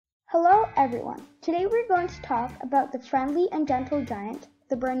Hello everyone. Today we're going to talk about the friendly and gentle giant,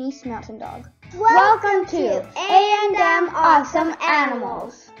 the Bernese Mountain Dog. Welcome to A&M Awesome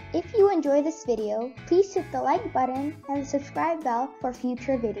Animals. If you enjoy this video, please hit the like button and the subscribe bell for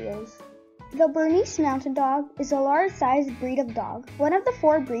future videos. The Bernese Mountain Dog is a large-sized breed of dog, one of the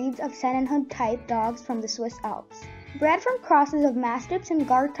 4 breeds of Sennenhund-type dogs from the Swiss Alps. Bred from crosses of Mastiffs and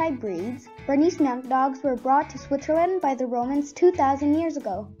Guard-type breeds, Bernese Mountain Dogs were brought to Switzerland by the Romans 2,000 years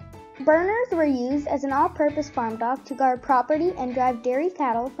ago. Berners were used as an all-purpose farm dog to guard property and drive dairy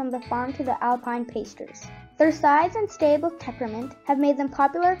cattle from the farm to the alpine pastures. Their size and stable temperament have made them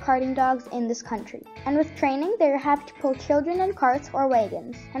popular carting dogs in this country, and with training they are happy to pull children in carts or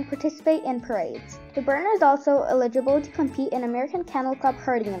wagons and participate in parades. The Berner is also eligible to compete in American Kennel Club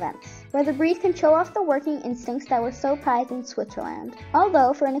herding events, where the breed can show off the working instincts that were so prized in Switzerland.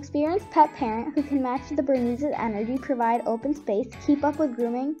 Although for an experienced pet parent who can match the Bernese's energy, provide open space, keep up with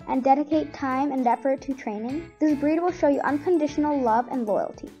grooming, and dedicate time and effort to training, this breed will show you unconditional love and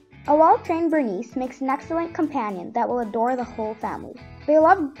loyalty. A well-trained Bernese makes an excellent companion that will adore the whole family. They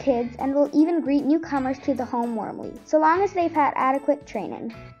love kids and will even greet newcomers to the home warmly, so long as they've had adequate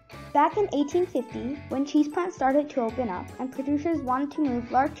training. Back in 1850, when cheese plants started to open up and producers wanted to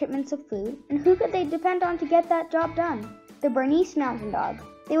move large shipments of food, and who could they depend on to get that job done? The Bernese Mountain Dog.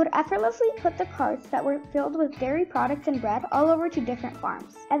 They would effortlessly put the carts that were filled with dairy products and bread all over to different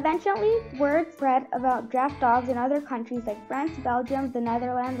farms. Eventually, word spread about draft dogs in other countries like France, Belgium, the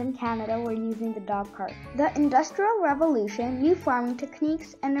Netherlands, and Canada were using the dog cart. The Industrial Revolution, new farming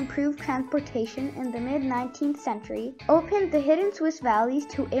techniques, and improved transportation in the mid-19th century opened the hidden Swiss valleys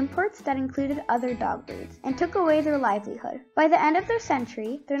to imports that included other dog breeds and took away their livelihood. By the end of their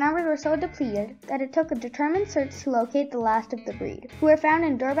century, their numbers were so depleted that it took a determined search to locate the last of the breed, who were found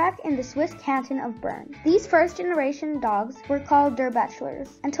in Durbach in the Swiss canton of Bern. These first-generation dogs were called Durbachelers,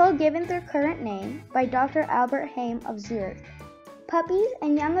 until given their current name by Dr. Albert Heim of Zurich. Puppies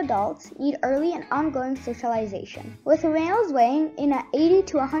and young adults need early and ongoing socialization, with males weighing in at 80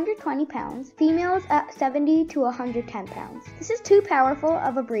 to 120 pounds, females at 70 to 110 pounds. This is too powerful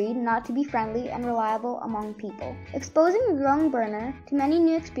of a breed not to be friendly and reliable among people. Exposing a growing Berner to many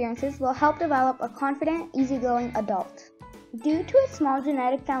new experiences will help develop a confident, easygoing adult. Due to its small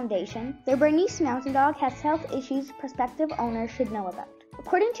genetic foundation, the Bernese Mountain Dog has health issues prospective owners should know about.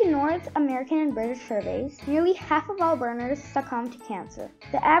 According to North American and British surveys, nearly half of all Berners succumb to cancer.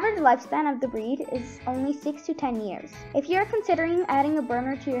 The average lifespan of the breed is only 6 to 10 years. If you are considering adding a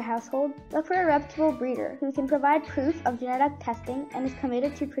Berner to your household, look for a reputable breeder who can provide proof of genetic testing and is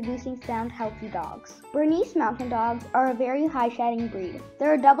committed to producing sound, healthy dogs. Bernese Mountain Dogs are a very high-shedding breed.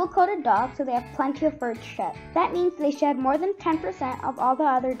 They're a double-coated dog, so they have plenty of fur to shed. That means they shed more than 10% of all the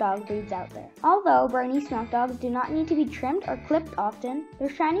other dog breeds out there. Although Bernese Mountain Dogs do not need to be trimmed or clipped often, their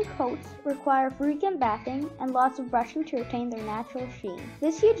shiny coats require frequent bathing and lots of brushing to retain their natural sheen.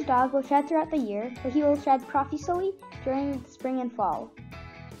 This huge dog will shed throughout the year, but he will shed profusely during the spring and fall.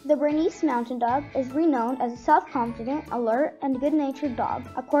 The Bernese Mountain Dog is renowned as a self-confident, alert, and good-natured dog,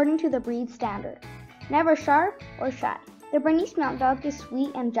 according to the breed standard. Never sharp or shy. The Bernese Mountain Dog is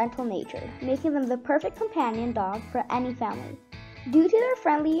sweet and gentle-natured, making them the perfect companion dog for any family. Due to their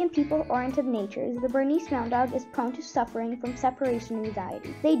friendly and people-oriented natures, the Bernese Mountain Dog is prone to suffering from separation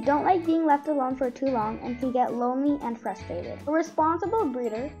anxiety. They don't like being left alone for too long and can get lonely and frustrated. A responsible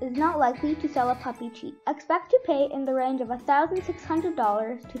breeder is not likely to sell a puppy cheap. Expect to pay in the range of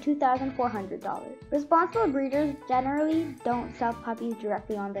 $1,600 to $2,400. Responsible breeders generally don't sell puppies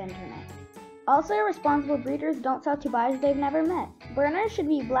directly on the internet. Also, responsible breeders don't sell to buyers they've never met. Berners should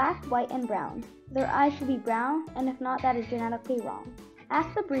be black, white, and brown. Their eyes should be brown, and if not, that is genetically wrong.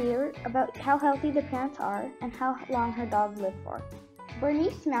 Ask the breeder about how healthy the parents are and how long her dogs live for.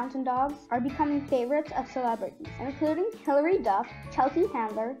 Bernese Mountain Dogs are becoming favorites of celebrities, including Hilary Duff, Chelsea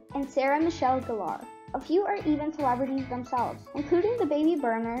Handler, and Sarah Michelle Gellar. A few are even celebrities themselves, including the baby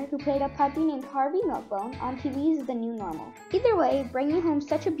Berner who played a puppy named Harvey Milkbone on TV's The New Normal. Either way, bringing home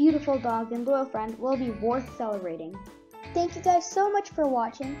such a beautiful dog and loyal friend will be worth celebrating. Thank you guys so much for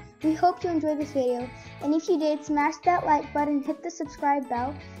watching. We hope you enjoyed this video, and if you did, smash that like button, hit the subscribe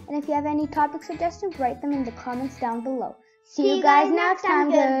bell, and if you have any topic suggestions, write them in the comments down below. See you guys next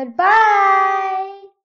time. Goodbye!